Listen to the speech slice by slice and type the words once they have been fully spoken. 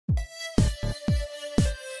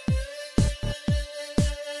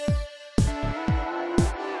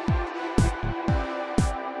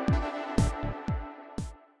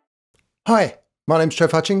Hi, my name's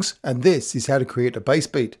Trev Hutchings and this is how to create a bass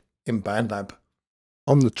beat in BandLab.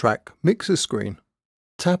 On the track mixer screen,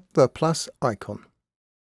 tap the plus icon.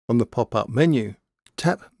 On the pop-up menu,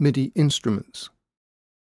 tap MIDI instruments.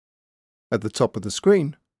 At the top of the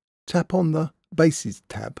screen, tap on the Basses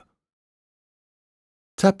tab.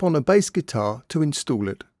 Tap on a bass guitar to install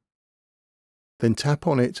it. Then tap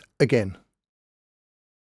on it again.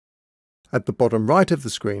 At the bottom right of the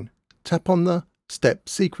screen, tap on the Step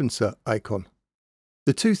Sequencer icon.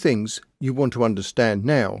 The two things you want to understand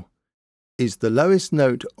now is the lowest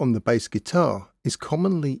note on the bass guitar is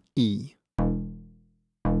commonly E.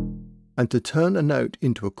 And to turn a note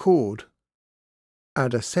into a chord,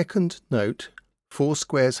 add a second note 4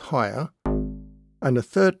 squares higher and a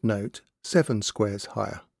third note 7 squares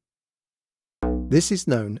higher. This is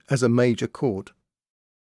known as a major chord.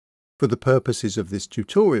 For the purposes of this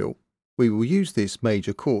tutorial, we will use this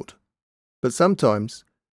major chord. But sometimes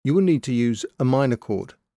you will need to use a minor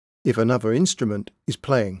chord if another instrument is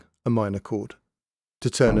playing a minor chord. To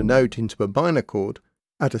turn a note into a minor chord,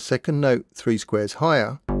 add a second note 3 squares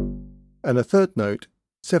higher and a third note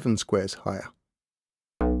 7 squares higher.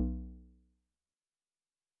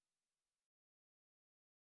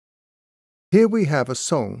 Here we have a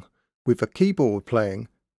song with a keyboard playing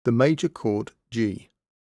the major chord G.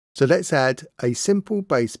 So let's add a simple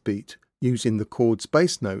bass beat using the chord's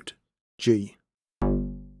bass note G.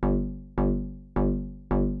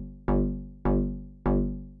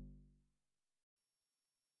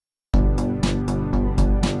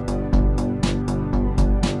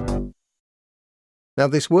 Now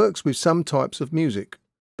this works with some types of music,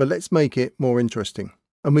 but let's make it more interesting.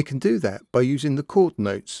 And we can do that by using the chord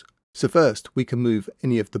notes. So first we can move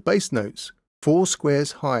any of the bass notes 4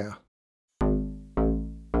 squares higher.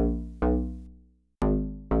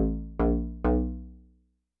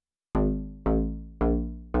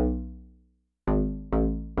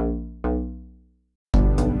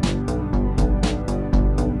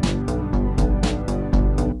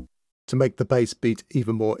 To make the bass beat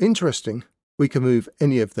even more interesting, we can move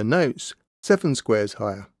any of the notes 7 squares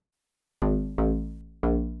higher.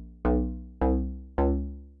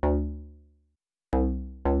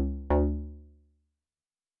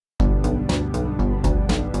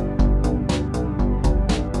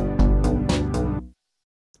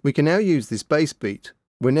 We can now use this bass beat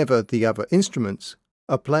whenever the other instruments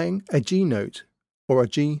are playing a G note or a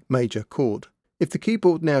G major chord. If the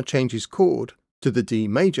keyboard now changes chord to the D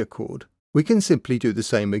major chord, we can simply do the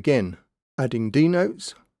same again, adding D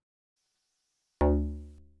notes,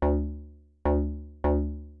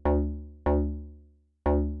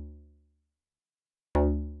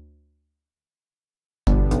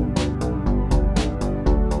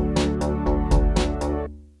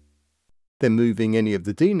 then moving any of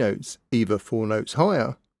the D notes either 4 notes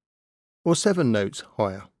higher or 7 notes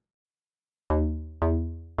higher.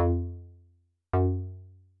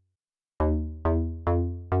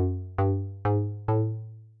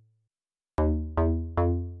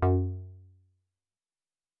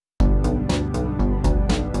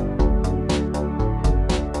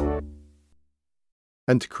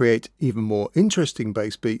 And to create even more interesting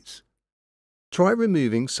bass beats, try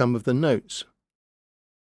removing some of the notes.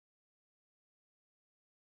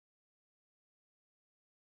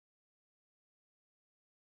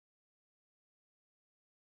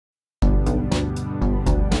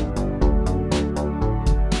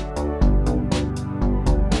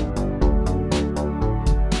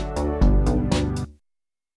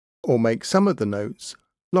 Or make some of the notes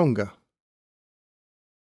longer.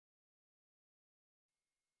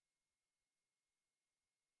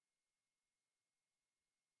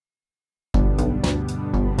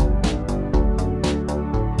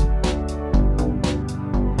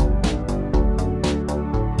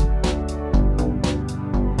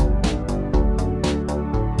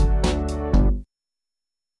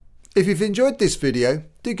 If you've enjoyed this video,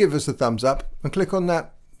 do give us a thumbs up and click on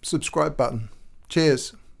that subscribe button.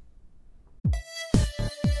 Cheers!